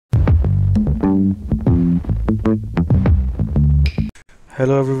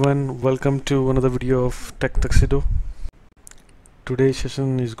Hello everyone, welcome to another video of Tech Tuxedo. Today's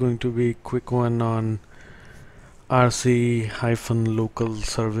session is going to be a quick one on rc-local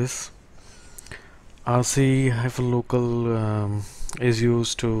service. rc-local is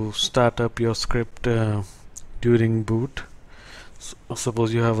used to start up your script during boot.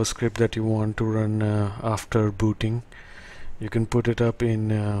 Suppose you have a script that you want to run after booting. You can put it up in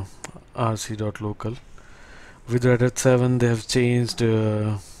rc.local. With Red Hat 7 they have changed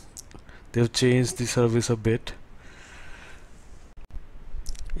the service a bit.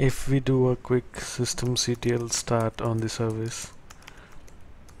 If we do a quick systemctl start on the service,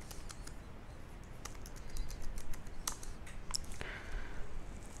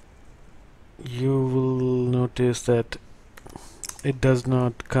 you will notice that it does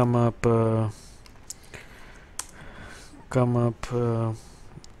not come up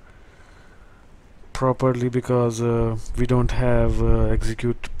properly because we don't have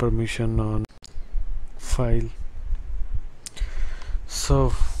execute permission on file.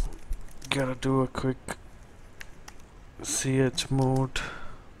 So gotta do a quick chmod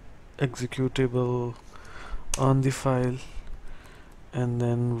executable on the file and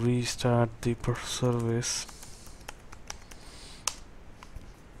then restart the service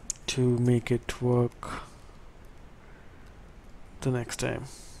to make it work the next time.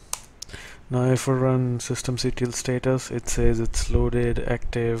 Now if I run systemctl status, it says it's loaded,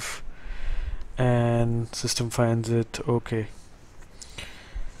 active, and system finds it okay.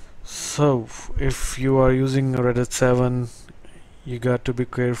 So if you are using Red Hat 7, you got to be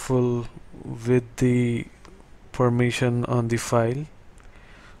careful with the permission on the file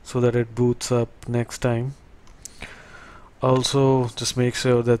so that it boots up next time. Also just make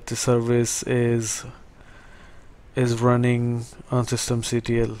sure that the service is running on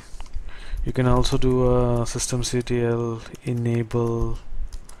systemctl. You can also do a systemctl enable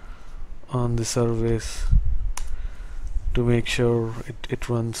on the service to make sure it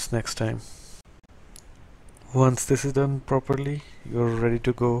runs next time. Once this is done properly, you're ready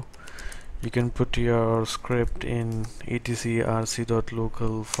to go. You can put your script in etc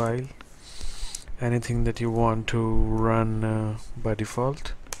rc.local file, anything that you want to run by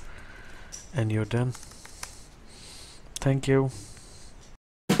default, and you're done. Thank you.